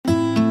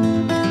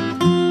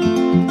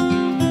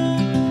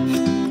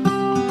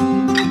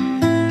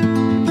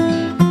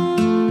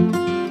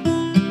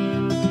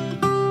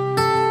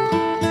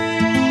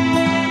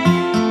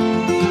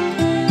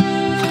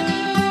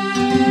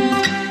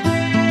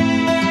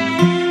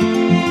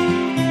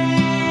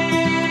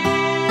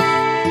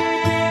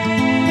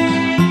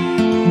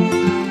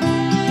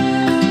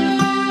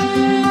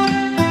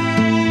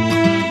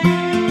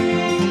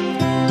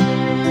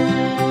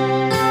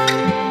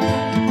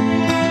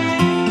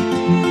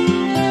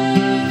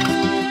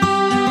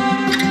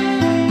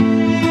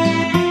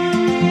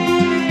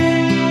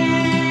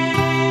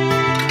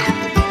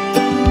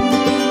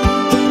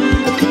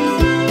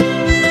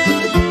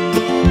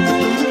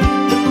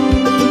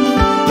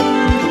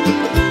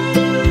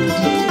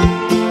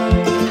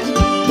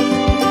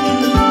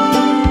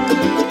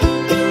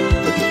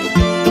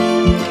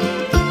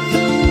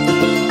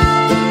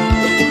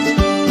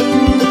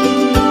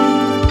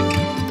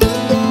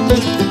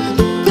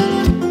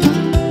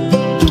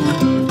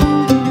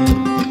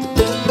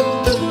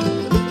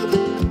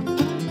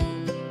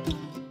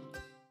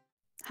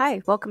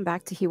Hi, welcome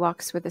back to He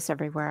Walks With Us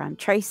Everywhere. I'm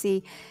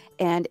Tracy,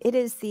 and it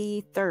is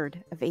the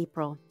 3rd of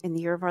April in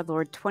the year of our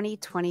Lord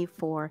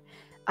 2024.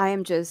 I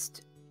am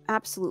just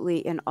absolutely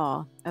in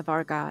awe of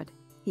our God.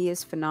 He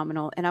is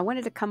phenomenal. And I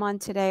wanted to come on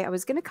today. I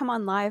was going to come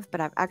on live, but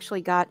I've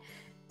actually got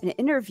an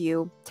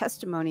interview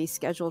testimony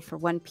scheduled for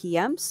 1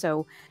 p.m.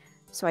 So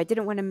I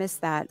didn't want to miss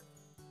that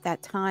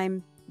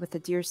time with a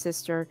dear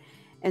sister.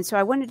 And so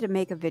I wanted to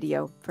make a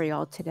video for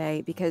y'all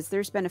today because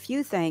there's been a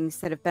few things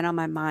that have been on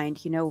my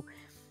mind. You know,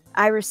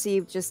 I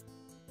received just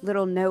a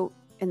little note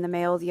in the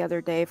mail the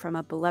other day from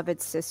a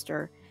beloved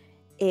sister,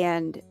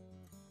 and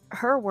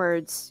her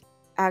words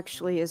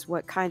actually is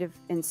what kind of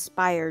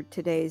inspired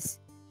today's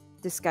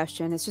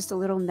discussion. It's just a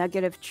little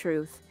nugget of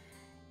truth.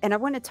 And I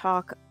want to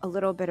talk a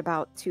little bit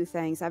about two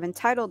things. I've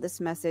entitled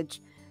this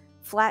message,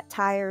 Flat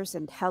Tires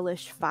and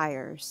Hellish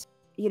Fires.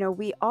 You know,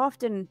 we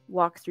often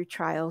walk through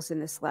trials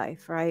in this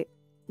life, right?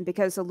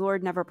 Because the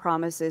Lord never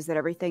promises that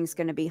everything's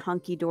going to be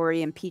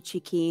hunky-dory and peachy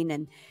keen,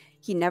 and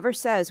He never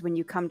says when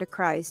you come to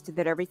Christ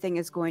that everything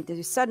is going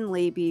to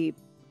suddenly be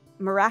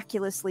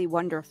miraculously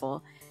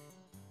wonderful.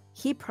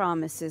 He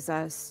promises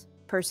us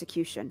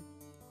persecution.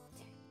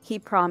 He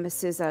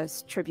promises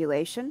us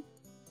tribulation.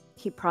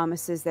 He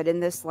promises that in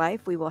this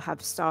life we will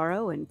have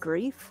sorrow and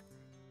grief.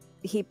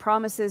 He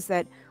promises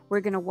that we're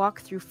going to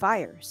walk through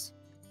fires,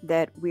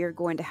 that we are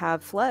going to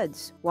have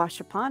floods wash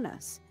upon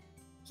us.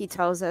 He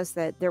tells us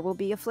that there will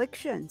be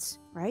afflictions,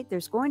 right?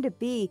 There's going to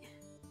be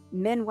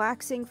men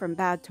waxing from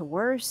bad to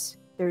worse.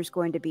 There's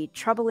going to be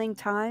troubling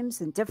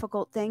times and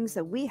difficult things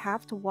that we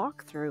have to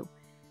walk through.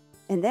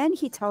 And then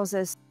he tells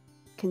us,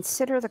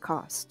 consider the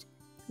cost.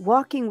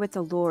 Walking with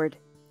the Lord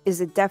is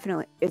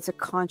it's a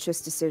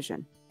conscious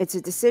decision. It's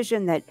a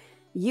decision that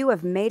you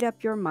have made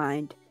up your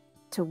mind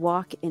to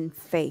walk in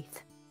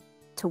faith,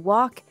 to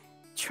walk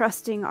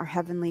trusting our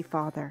Heavenly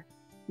Father,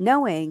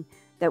 knowing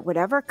that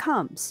whatever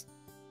comes,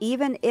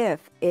 even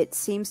if it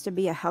seems to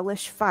be a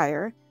hellish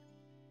fire,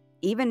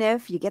 even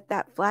if you get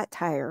that flat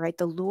tire, right?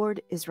 The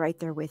Lord is right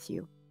there with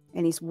you,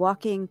 and He's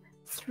walking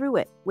through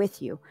it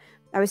with you.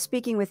 I was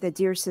speaking with a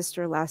dear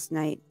sister last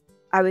night.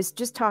 I was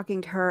just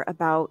talking to her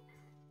about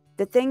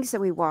the things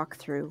that we walk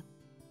through.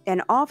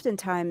 And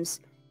oftentimes,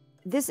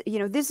 this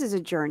is a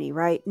journey,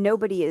 right?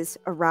 Nobody has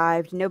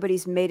arrived.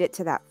 Nobody's made it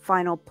to that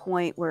final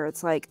point where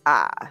it's like,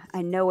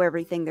 I know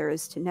everything there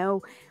is to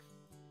know.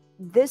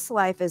 This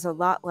life is a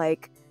lot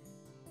like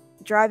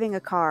driving a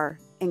car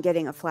and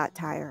getting a flat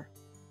tire.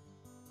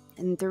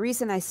 And the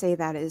reason I say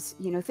that is,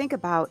 think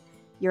about,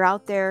 you're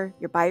out there,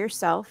 you're by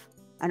yourself.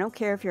 I don't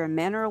care if you're a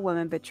man or a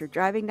woman, but you're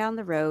driving down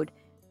the road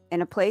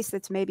in a place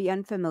that's maybe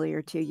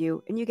unfamiliar to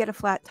you, and you get a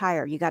flat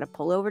tire. You got to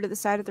pull over to the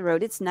side of the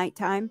road. It's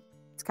nighttime.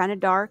 It's kind of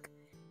dark.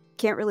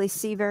 Can't really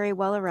see very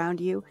well around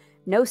you.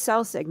 No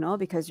cell signal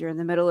because you're in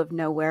the middle of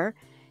nowhere.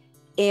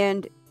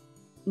 And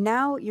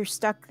now you're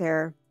stuck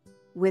there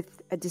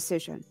with a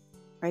decision,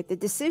 right? The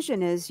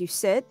decision is you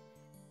sit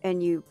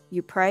and you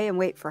pray and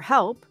wait for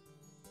help,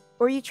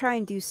 or you try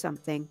and do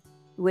something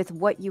with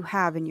what you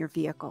have in your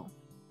vehicle.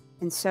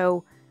 And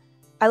so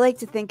I like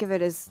to think of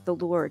it as the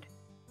Lord.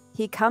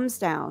 He comes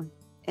down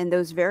in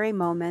those very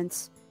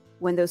moments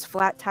when those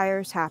flat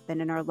tires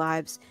happen in our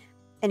lives,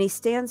 and He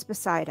stands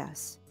beside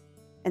us.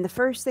 And the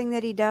first thing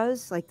that He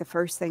does, like the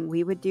first thing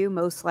we would do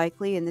most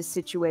likely in this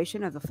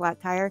situation of the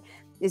flat tire,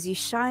 is He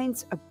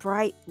shines a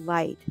bright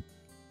light.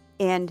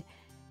 And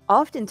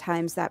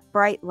oftentimes that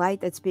bright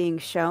light that's being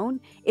shown,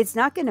 it's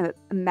not going to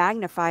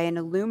magnify and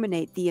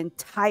illuminate the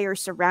entire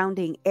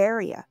surrounding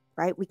area,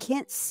 right? We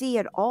can't see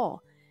it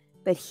all,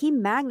 but He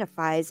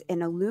magnifies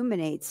and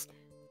illuminates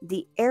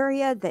the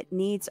area that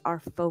needs our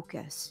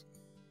focus.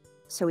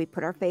 So we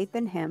put our faith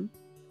in Him.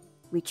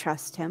 We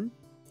trust Him.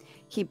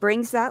 He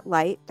brings that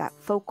light, that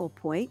focal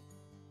point,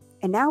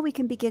 and now we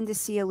can begin to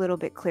see a little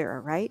bit clearer,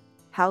 right?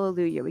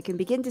 Hallelujah. We can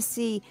begin to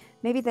see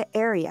maybe the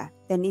area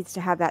that needs to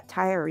have that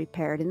tire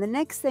repaired. And the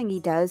next thing He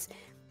does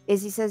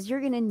is He says, you're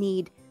going to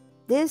need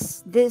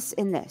this, this,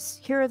 and this.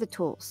 Here are the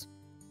tools.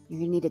 You're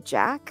going to need a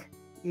jack.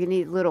 You're going to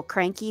need a little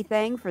cranky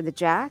thing for the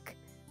jack.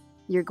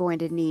 You're going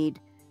to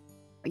need,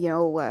 I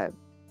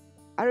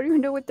don't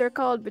even know what they're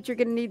called, but you're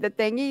going to need the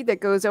thingy that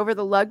goes over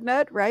the lug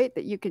nut, right?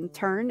 That you can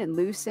turn and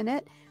loosen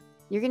it.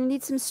 You're going to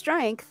need some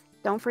strength.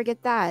 Don't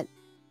forget that.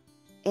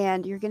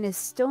 And you're going to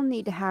still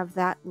need to have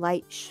that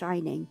light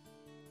shining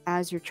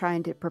as you're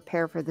trying to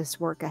prepare for this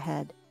work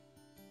ahead.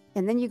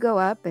 And then you go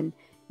up, and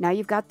now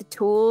you've got the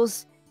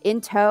tools in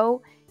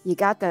tow. You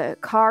got the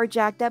car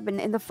jacked up,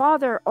 and the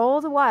Father all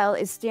the while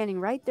is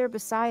standing right there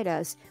beside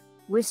us,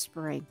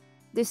 whispering,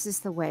 this is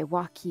the way,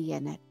 walk ye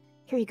in it.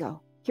 Here you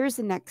go. Here's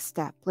the next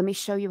step. Let me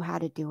show you how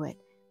to do it.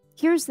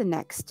 Here's the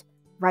next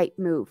right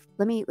move.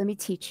 Let me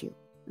teach you.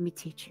 Let me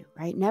teach you,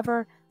 right?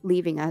 Never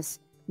leaving us,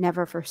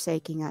 never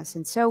forsaking us.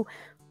 And so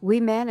we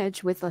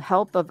manage, with the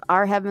help of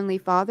our Heavenly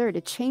Father,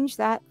 to change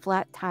that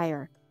flat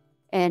tire.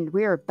 And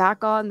we are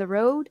back on the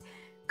road,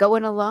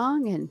 going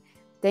along, and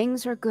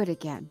things are good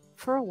again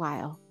for a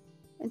while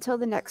until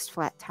the next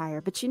flat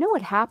tire. But you know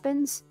what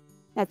happens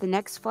at the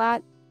next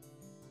flat?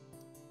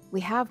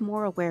 We have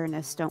more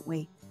awareness, don't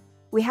we?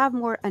 We have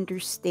more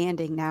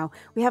understanding now.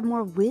 We have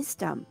more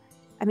wisdom.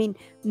 I mean,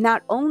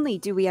 not only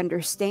do we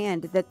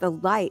understand that the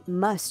light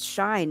must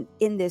shine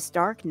in this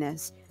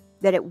darkness,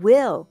 that it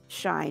will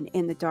shine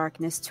in the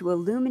darkness to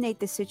illuminate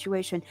the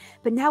situation,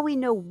 but now we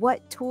know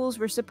what tools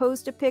we're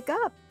supposed to pick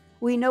up.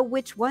 We know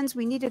which ones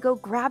we need to go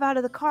grab out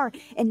of the car.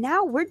 And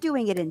now we're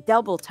doing it in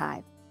double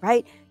time,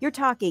 right? You're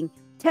talking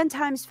 10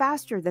 times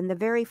faster than the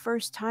very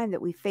first time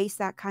that we face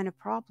that kind of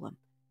problem.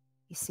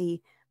 You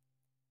see,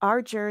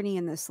 our journey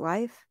in this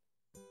life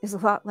is a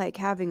lot like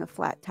having a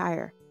flat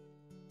tire.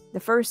 The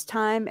first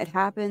time it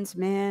happens,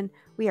 man,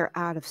 we are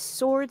out of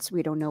sorts.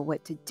 We don't know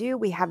what to do.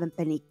 We haven't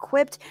been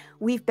equipped.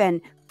 We've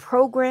been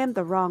programmed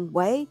the wrong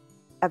way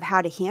of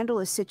how to handle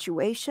a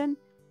situation.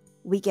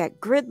 We get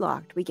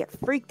gridlocked. We get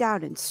freaked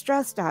out and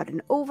stressed out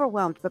and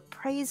overwhelmed. But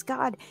praise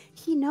God,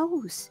 He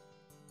knows.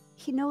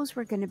 He knows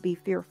we're going to be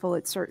fearful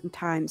at certain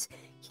times.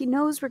 He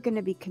knows we're going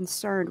to be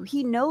concerned.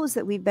 He knows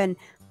that we've been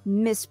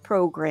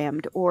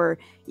misprogrammed, or,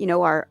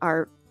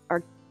 our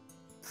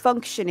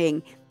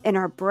functioning in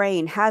our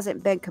brain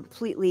hasn't been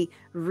completely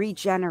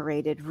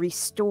regenerated,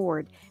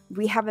 restored.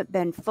 We haven't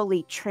been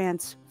fully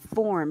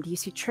transformed. You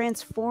see,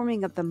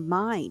 transforming of the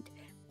mind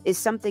is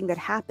something that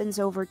happens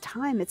over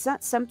time. It's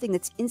not something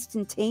that's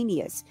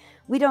instantaneous.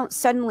 We don't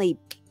suddenly,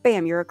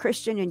 bam, you're a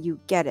Christian and you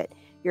get it.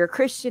 You're a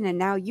Christian and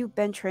now you've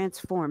been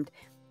transformed.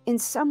 In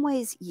some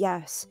ways,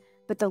 yes,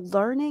 but the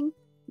learning,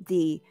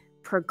 the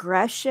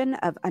progression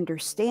of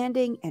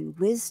understanding and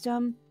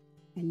wisdom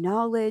and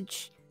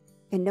knowledge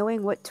and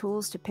knowing what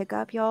tools to pick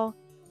up, y'all,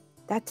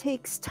 that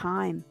takes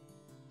time.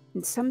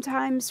 And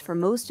sometimes for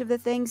most of the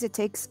things, it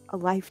takes a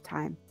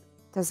lifetime,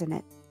 doesn't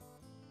it?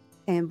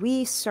 And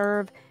we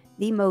serve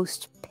the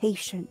most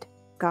patient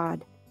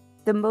God,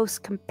 the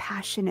most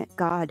compassionate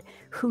God,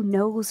 who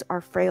knows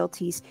our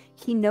frailties.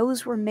 He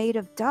knows we're made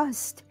of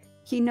dust.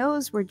 He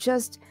knows we're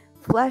just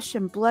flesh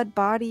and blood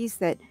bodies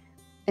that,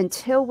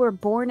 until we're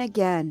born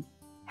again,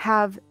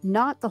 have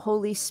not the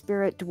Holy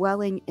Spirit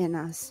dwelling in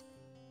us.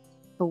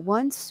 But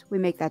once we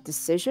make that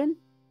decision,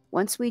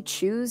 once we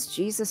choose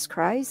Jesus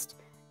Christ,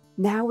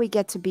 now we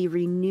get to be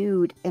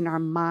renewed in our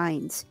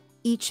minds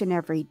each and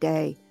every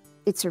day.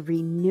 It's a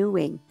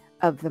renewing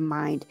of the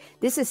mind.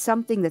 This is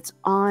something that's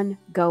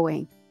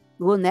ongoing.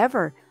 We'll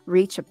never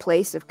reach a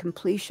place of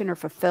completion or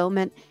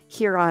fulfillment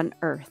here on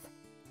earth.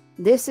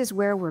 This is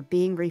where we're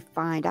being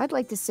refined. I'd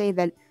like to say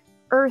that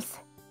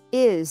earth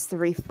is the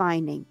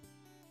refining.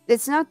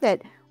 It's not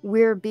that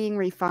we're being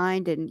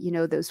refined in,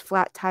 those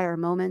flat tire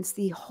moments.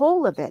 The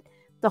whole of it,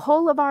 the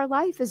whole of our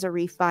life is a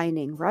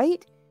refining,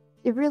 right?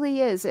 It really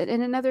is. And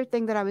another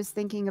thing that I was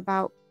thinking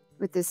about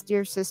with this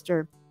dear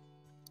sister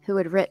who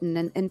had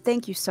written, and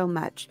thank you so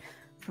much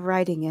for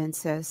writing in,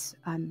 sis,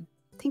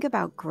 think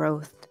about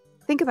growth.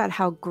 Think about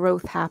how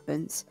growth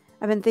happens.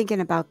 I've been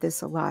thinking about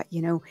this a lot.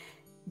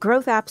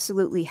 Growth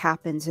absolutely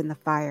happens in the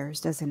fires,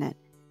 doesn't it?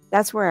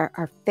 That's where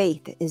our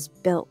faith is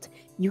built.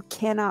 You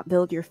cannot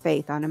build your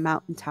faith on a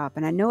mountaintop.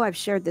 And I know I've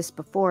shared this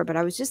before, but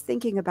I was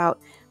thinking about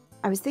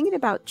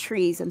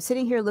trees. I'm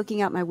sitting here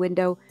looking out my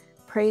window,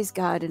 praise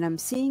God, and I'm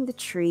seeing the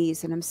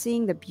trees, and I'm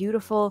seeing the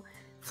beautiful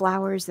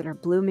flowers that are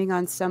blooming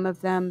on some of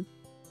them.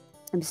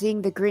 I'm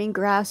seeing the green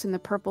grass and the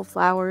purple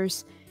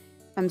flowers.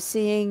 I'm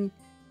seeing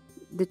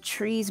the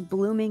trees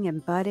blooming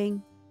and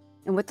budding.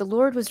 And what the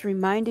Lord was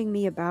reminding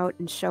me about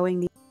and showing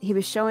me, He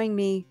was showing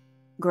me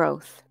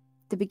growth.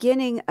 The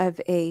beginning of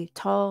a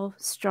tall,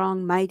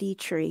 strong, mighty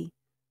tree,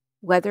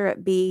 whether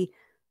it be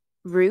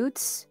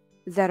roots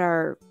that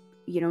are,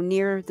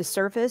 near the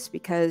surface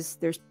because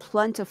there's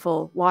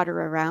plentiful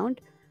water around,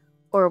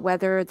 or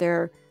whether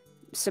they're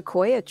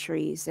sequoia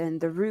trees and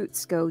the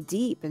roots go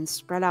deep and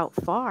spread out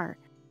far.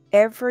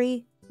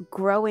 Every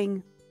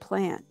growing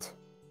plant,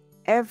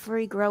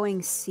 every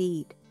growing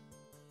seed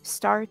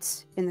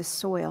starts in the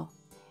soil.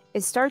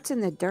 It starts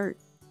in the dirt.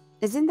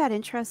 Isn't that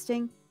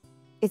interesting?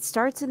 It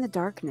starts in the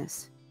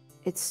darkness.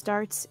 It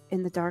starts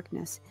in the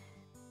darkness.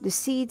 The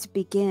seeds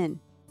begin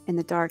in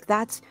the dark.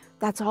 That's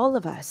all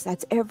of us.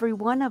 That's every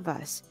one of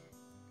us.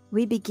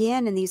 We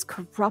began in these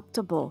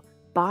corruptible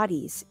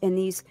bodies, in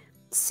these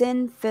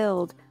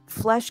sin-filled,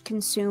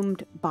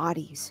 flesh-consumed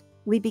bodies.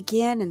 We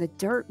began in the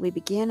dirt. We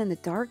began in the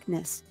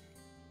darkness.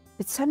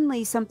 But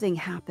suddenly something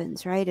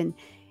happens, right? And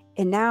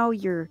now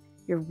you're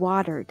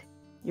watered.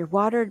 You're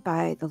watered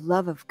by the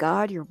love of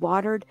God. You're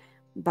watered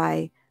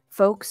by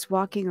folks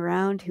walking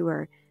around who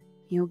are,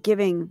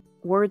 giving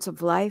words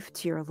of life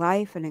to your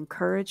life and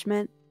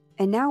encouragement.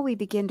 And now we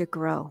begin to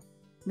grow.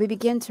 We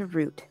begin to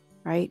root,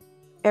 right?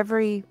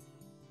 Every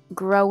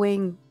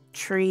growing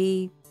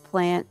tree,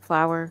 plant,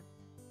 flower,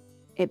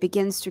 it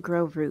begins to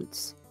grow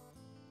roots.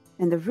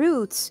 And the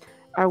roots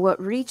are what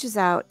reaches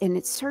out and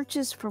it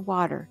searches for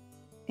water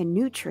and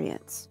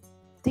nutrients.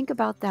 Think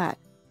about that.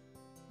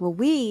 Well,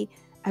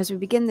 as we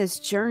begin this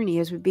journey,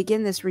 as we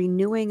begin this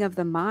renewing of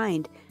the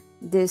mind,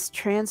 this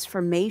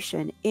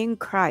transformation in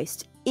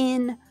Christ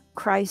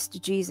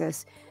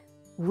Jesus,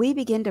 we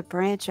begin to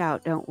branch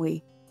out, don't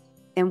we?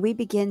 And we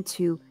begin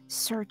to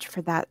search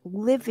for that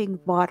living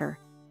water,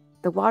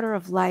 the water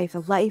of life, a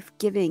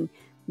life-giving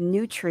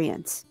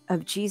nutrients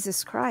of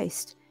Jesus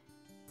Christ.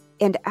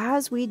 And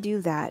as we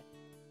do that,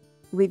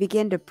 we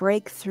begin to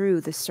break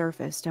through the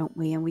surface, don't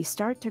we? And we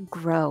start to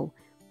grow,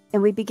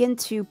 and we begin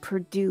to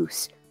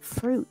produce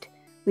fruit.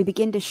 We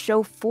begin to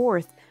show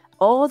forth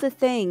all the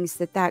things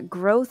that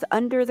growth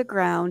under the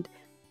ground,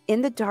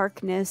 in the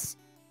darkness,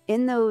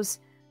 in those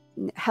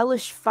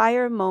hellish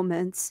fire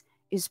moments,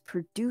 is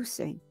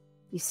producing.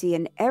 You see,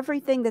 and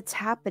everything that's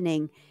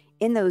happening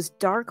in those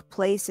dark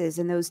places,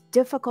 in those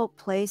difficult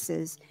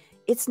places,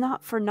 it's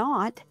not for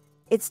naught.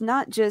 It's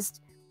not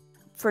just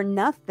for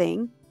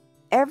nothing.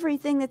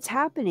 Everything that's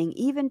happening,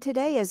 even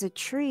today, as a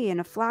tree and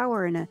a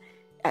flower, and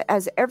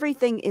as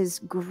everything is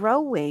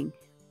growing,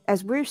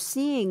 as we're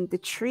seeing the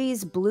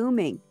trees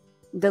blooming,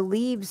 the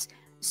leaves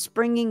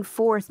springing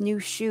forth new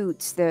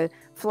shoots, the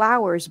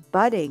flowers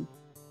budding,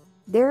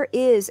 there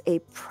is a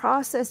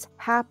process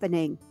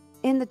happening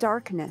in the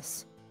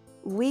darkness.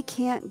 We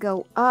can't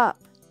go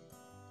up.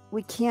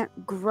 We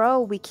can't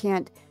grow. We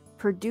can't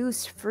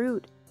produce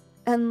fruit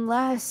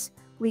unless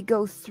we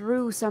go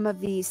through some of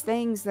these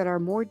things that are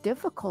more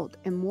difficult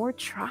and more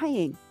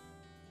trying.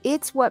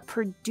 It's what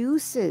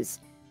produces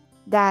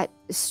that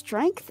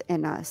strength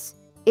in us.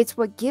 It's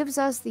what gives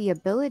us the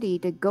ability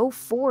to go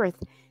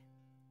forth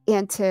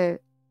and to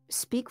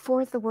speak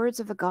forth the words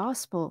of the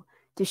gospel,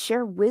 to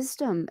share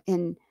wisdom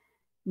and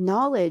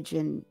knowledge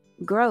and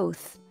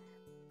growth.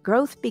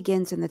 Growth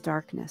begins in the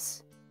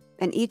darkness.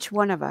 And each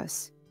one of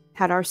us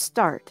had our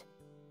start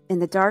in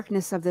the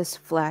darkness of this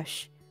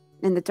flesh,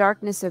 in the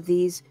darkness of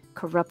these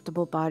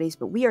corruptible bodies,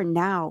 but we are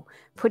now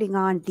putting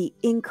on the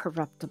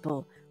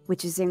incorruptible,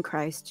 which is in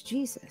Christ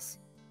Jesus.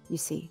 You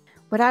see,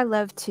 what I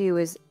love too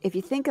is, if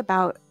you think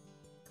about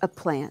a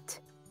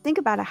plant, think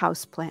about a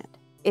house plant.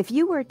 If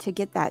you were to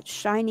get that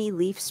shiny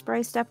leaf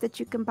spray stuff that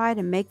you can buy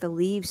to make the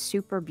leaves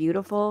super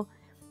beautiful,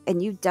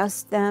 and you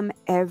dust them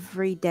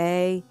every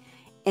day,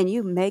 and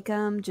you make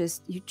them,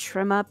 you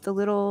trim up the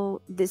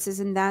little thises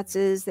and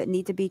thatses that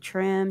need to be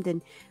trimmed,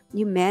 and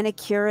you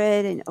manicure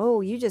it, and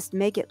you just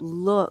make it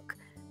look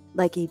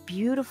like a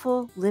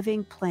beautiful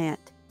living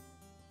plant,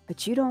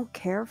 but you don't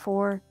care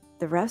for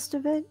the rest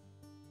of it.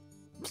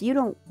 If you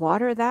don't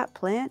water that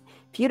plant,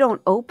 if you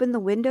don't open the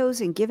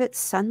windows and give it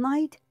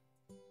sunlight,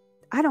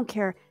 I don't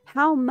care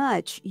how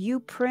much you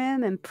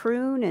prim and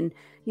prune and,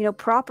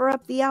 proper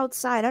up the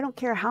outside. I don't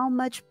care how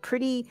much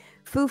pretty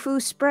foo-foo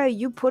spray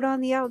you put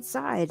on the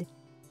outside.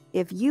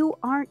 If you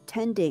aren't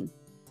tending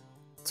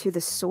to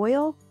the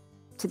soil,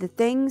 to the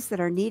things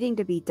that are needing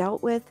to be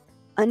dealt with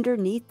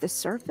underneath the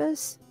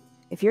surface,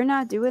 if you're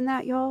not doing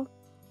that, y'all,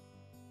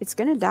 it's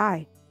going to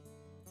die.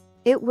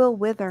 It will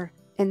wither.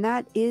 And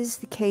that is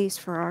the case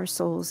for our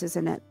souls,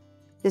 isn't it?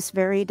 This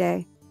very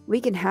day, we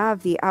can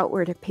have the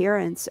outward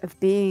appearance of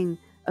being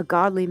a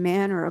godly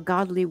man or a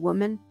godly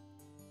woman.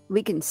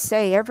 We can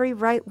say every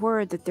right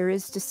word that there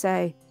is to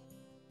say.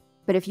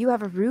 But if you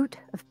have a root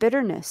of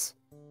bitterness,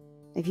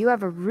 if you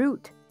have a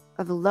root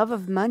of the love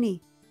of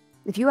money,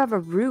 if you have a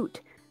root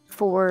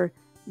for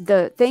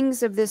the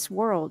things of this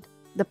world,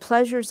 the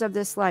pleasures of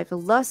this life, the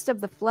lust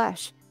of the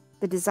flesh,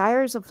 the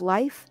desires of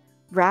life,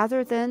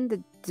 rather than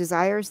the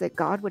desires that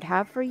God would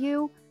have for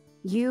you,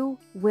 you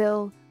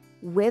will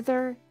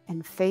wither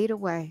and fade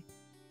away.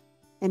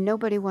 And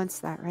nobody wants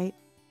that, right?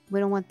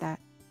 We don't want that.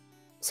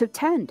 So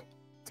tend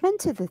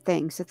to the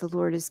things that the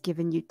Lord has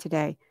given you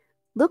today.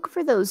 Look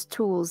for those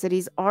tools that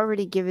He's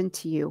already given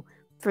to you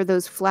for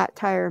those flat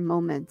tire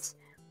moments.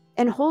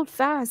 And hold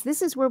fast.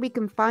 This is where we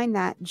can find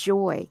that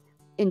joy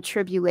in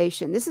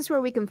tribulation. This is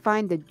where we can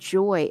find the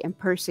joy in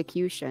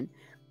persecution.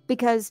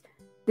 Because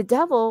the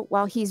devil,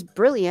 while he's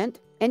brilliant,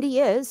 and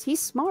he's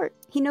smart,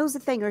 he knows a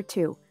thing or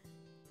two,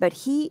 but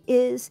he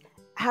is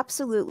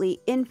absolutely,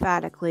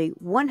 emphatically,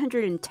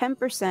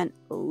 110%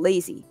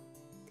 lazy.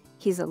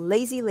 He's a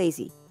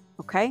lazy,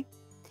 okay?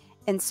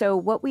 And so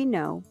what we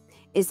know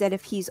is that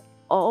if he's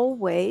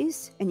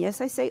always, and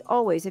yes, I say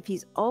always, if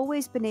he's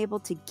always been able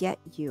to get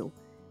you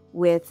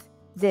with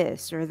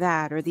this or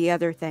that or the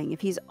other thing,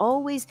 if he's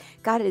always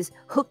got his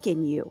hook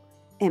in you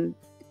and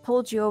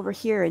pulled you over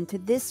here into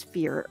this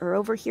fear, or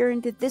over here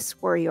into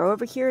this worry, or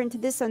over here into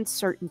this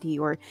uncertainty,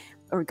 or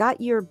got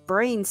your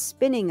brain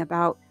spinning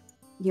about,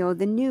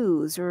 the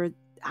news, or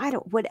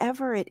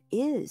whatever it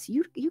is,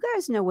 you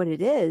guys know what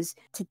it is.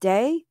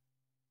 Today,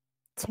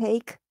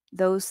 take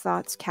those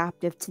thoughts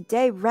captive.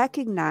 Today,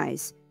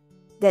 recognize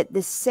that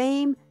the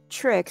same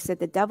tricks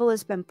that the devil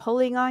has been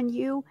pulling on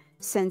you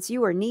since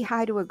you were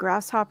knee-high to a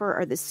grasshopper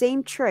are the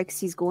same tricks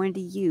he's going to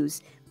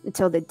use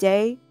until the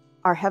day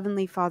our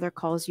Heavenly Father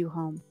calls you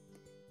home.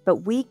 But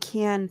we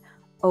can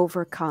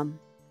overcome.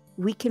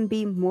 We can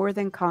be more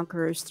than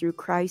conquerors through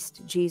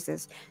Christ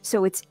Jesus.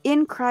 So it's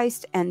in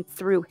Christ and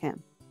through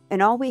Him.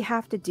 And all we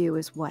have to do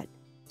is what?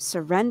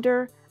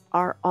 Surrender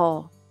our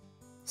all.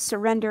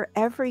 Surrender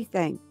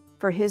everything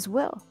for His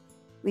will.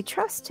 We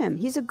trust Him.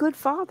 He's a good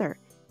Father.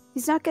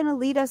 He's not going to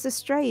lead us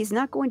astray. He's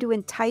not going to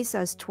entice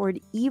us toward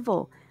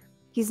evil.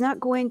 He's not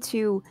going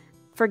to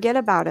forget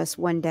about us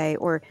one day,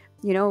 or,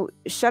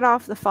 shut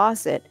off the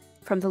faucet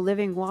from the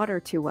living water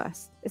to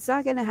us. It's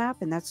not going to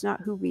happen. That's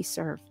not who we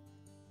serve.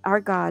 Our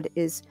God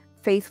is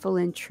faithful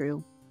and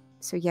true.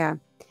 So yeah,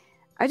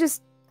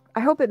 I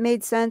hope it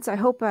made sense. I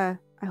hope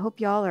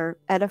y'all are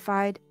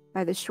edified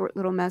by this short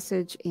little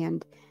message.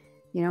 And,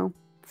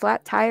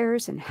 flat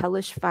tires and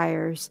hellish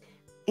fires,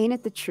 ain't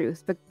it the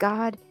truth? But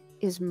God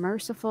is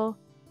merciful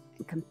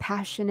and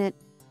compassionate.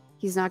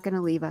 He's not going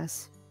to leave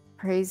us.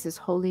 Praise his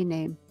holy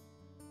name.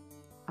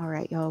 All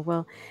right, y'all.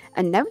 Well,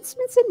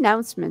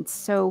 announcements.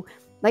 So,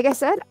 like I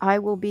said, I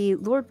will be,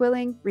 Lord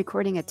willing,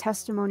 recording a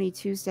Testimony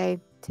Tuesday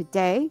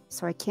today.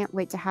 So I can't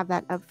wait to have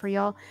that up for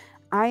y'all.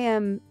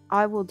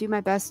 I will do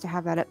my best to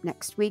have that up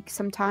next week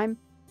sometime.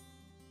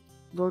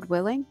 Lord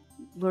willing,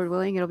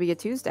 it'll be a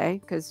Tuesday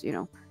because,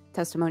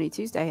 Testimony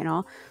Tuesday and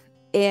all.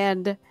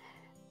 And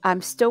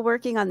I'm still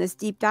working on this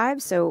deep dive.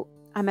 So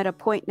I'm at a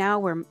point now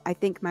where I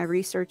think my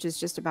research is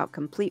just about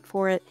complete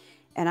for it.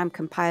 And I'm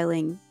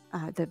compiling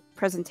the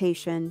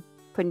presentation,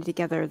 putting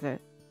together the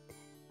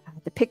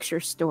picture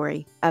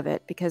story of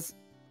it because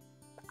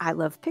I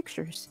love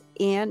pictures.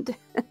 And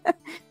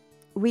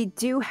we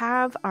do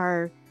have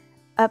our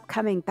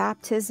upcoming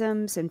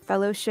baptisms and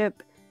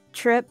fellowship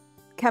trip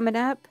coming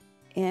up.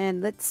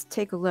 And let's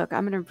take a look.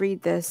 I'm going to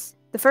read this.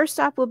 The first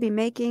stop we'll be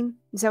making,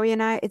 Zoe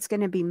and I, it's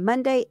going to be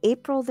Monday,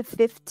 April the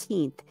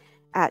 15th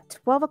at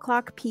 12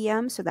 o'clock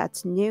p.m. So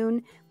that's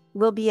noon.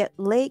 We'll be at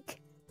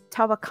Lake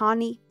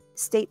Tawakoni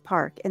State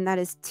Park, and that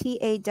is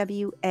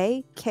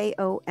Tawakoni.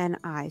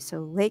 So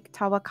Lake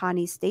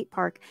Tawakoni State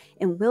Park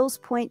in Wills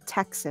Point,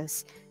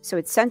 Texas. So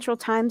it's Central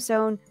Time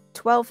Zone,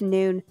 12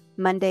 noon,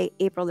 Monday,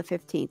 April the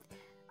 15th.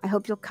 I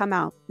hope you'll come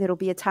out. It'll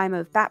be a time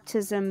of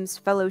baptisms,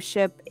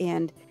 fellowship,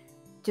 and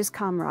just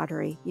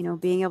camaraderie,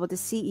 being able to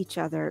see each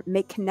other,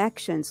 make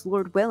connections,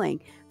 Lord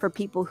willing, for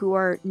people who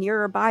are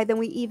nearer by than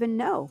we even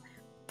know.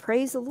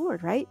 Praise the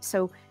Lord, right?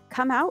 So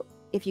come out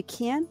if you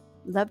can.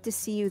 Love to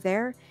see you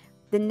there.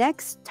 The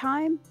next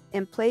time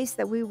and place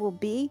that we'll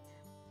be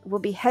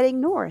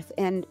heading north,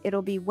 and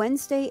it'll be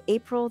Wednesday,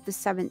 April the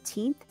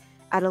 17th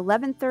at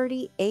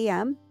 11:30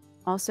 a.m.,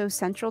 also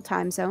Central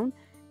Time Zone.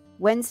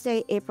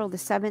 Wednesday, April the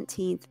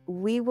 17th,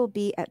 we will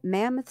be at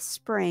Mammoth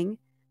Spring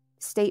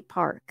State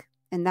Park,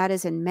 and that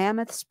is in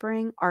Mammoth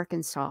Spring,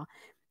 Arkansas.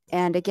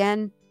 And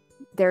again,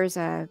 there's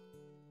an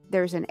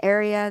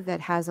area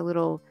that has a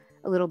little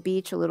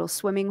beach, a little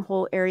swimming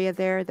hole area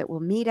there that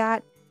we'll meet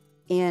at,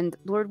 and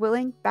Lord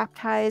willing,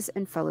 baptize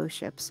and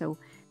fellowship. So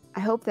I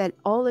hope that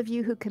all of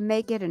you who can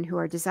make it and who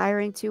are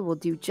desiring to will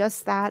do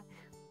just that.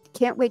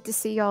 Can't wait to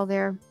see y'all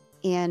there.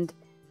 And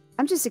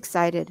I'm just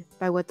excited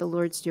by what the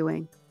Lord's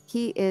doing.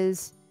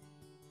 He's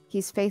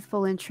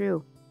faithful and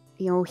true.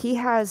 He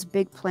has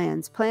big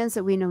plans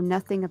that we know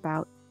nothing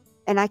about.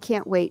 And I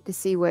can't wait to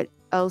see what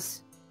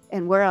else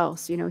and where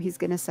else, he's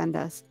going to send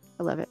us.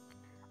 I love it.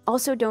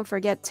 Also, don't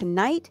forget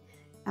tonight.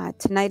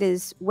 Tonight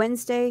is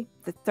Wednesday,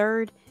 the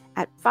 3rd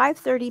at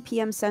 5:30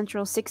 p.m.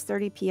 Central,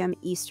 6:30 p.m.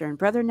 Eastern.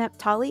 Brother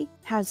Neptali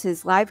has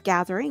his live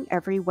gathering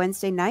every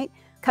Wednesday night.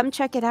 Come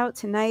check it out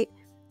tonight.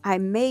 I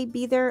may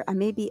be there. I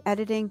may be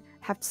editing.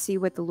 Have to see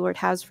what the Lord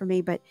has for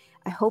me, but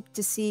I hope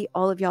to see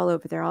all of y'all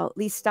over there. I'll at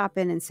least stop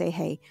in and say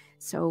hey.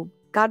 So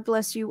God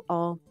bless you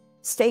all.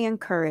 Stay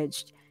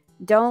encouraged.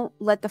 Don't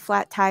let the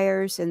flat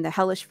tires and the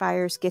hellish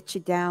fires get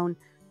you down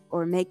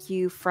or make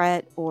you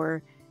fret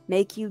or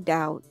make you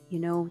doubt.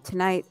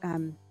 Tonight,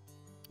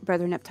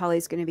 Brother Neptali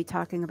is going to be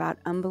talking about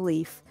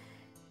unbelief.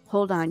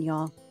 Hold on,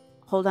 y'all.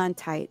 Hold on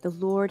tight. The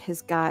Lord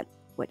has got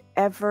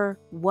whatever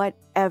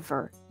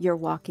you're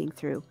walking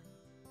through.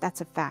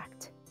 That's a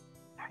fact.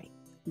 All right.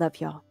 Love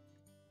y'all.